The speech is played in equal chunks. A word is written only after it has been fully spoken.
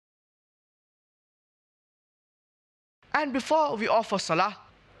And before we offer salah,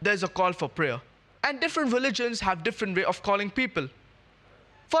 there's a call for prayer. And different religions have different way of calling people.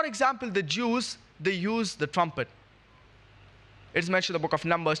 For example, the Jews, they use the trumpet. It's mentioned in the book of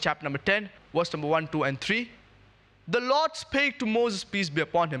Numbers, chapter number 10, verse number 1, 2, and 3. The Lord spake to Moses, peace be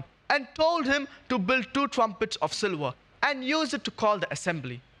upon him, and told him to build 2 trumpets of silver and use it to call the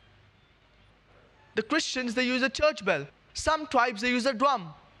assembly. The Christians, they use a church bell. Some tribes, they use a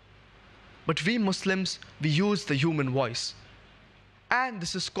drum. But we Muslims, we use the human voice. And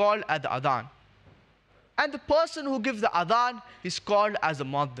this is called as the Adhaan. And the person who gives the Adhaan is called as a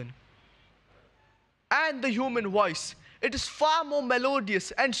Muaddin. And the human voice, it is far more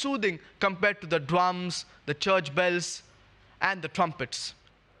melodious and soothing compared to the drums, the church bells, and the trumpets.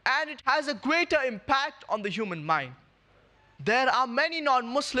 And it has a greater impact on the human mind. There are many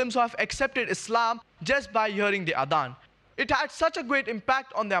non-Muslims who have accepted Islam just by hearing the Adhaan. It had such a great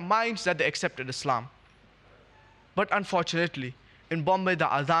impact on their minds that they accepted Islam. But unfortunately, in Bombay, the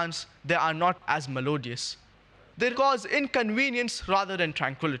Adhans, they are not as melodious. They cause inconvenience rather than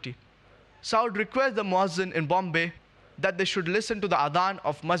tranquility. So I would request the Muazzin in Bombay that they should listen to the Adhaan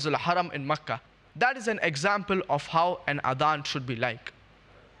of Masjid al-Haram in Mecca. That is an example of how an Adhaan should be like.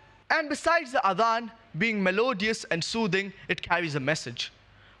 And besides the Adhaan being melodious and soothing, it carries a message.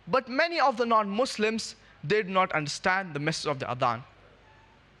 But many of the non-Muslims, they do not understand the message of the Adhaan.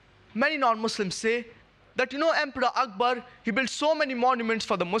 Many non-Muslims say that, Emperor Akbar, he built so many monuments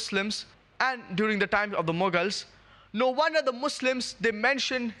for the Muslims, and during the time of the Mughals, no wonder the Muslims, they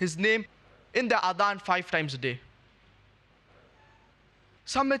mention his name in the Adhaan 5 times a day.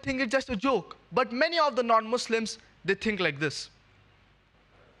 Some may think it's just a joke, but many of the non-Muslims, they think like this.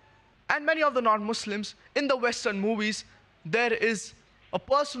 And many of the non-Muslims, in the Western movies, there is a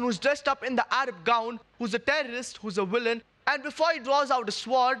person who's dressed up in the Arab gown, who's a terrorist, who's a villain, and before he draws out a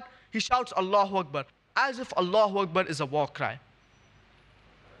sword, he shouts Allahu Akbar, as if Allahu Akbar is a war cry.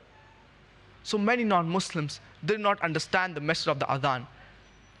 So many non-Muslims did not understand the message of the Adhaan.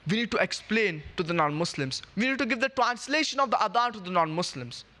 We need to explain to the non-Muslims. We need to give the translation of the Adhaan to the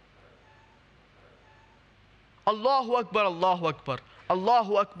non-Muslims. Allahu Akbar, Allahu Akbar,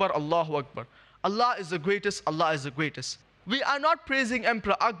 Allahu Akbar, Allahu Akbar. Allah is the greatest, Allah is the greatest. We are not praising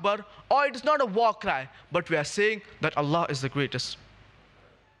Emperor Akbar, or it is not a war cry, but we are saying that Allah is the greatest.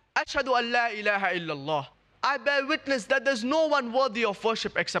 Ashhadu an la ilaha illallah. I bear witness that there is no one worthy of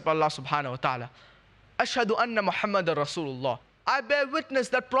worship except Allah subhanahu wa ta'ala. Ashhadu anna Muhammadan Rasulullah. I bear witness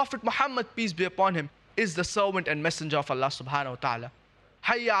that Prophet Muhammad, peace be upon him, is the servant and messenger of Allah subhanahu wa ta'ala.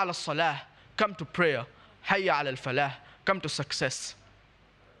 Hayya ala salah, come to prayer. Hayya ala al-falah, come to success.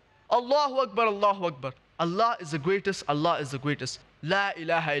 Allahu Akbar, Allahu Akbar. Allah is the greatest, Allah is the greatest. La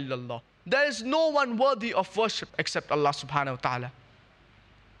ilaha illallah. There is no one worthy of worship except Allah subhanahu wa ta'ala.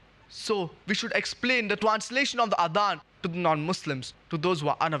 So we should explain the translation of the Adhaan to the non-Muslims, to those who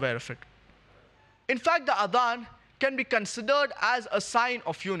are unaware of it. In fact, the Adhaan can be considered as a sign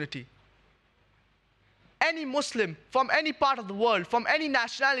of unity. Any Muslim from any part of the world, from any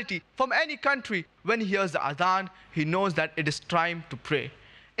nationality, from any country, when he hears the Adhaan, he knows that it is time to pray.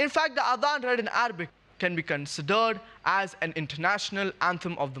 In fact, the Adhaan read in Arabic can be considered as an international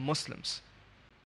anthem of the Muslims.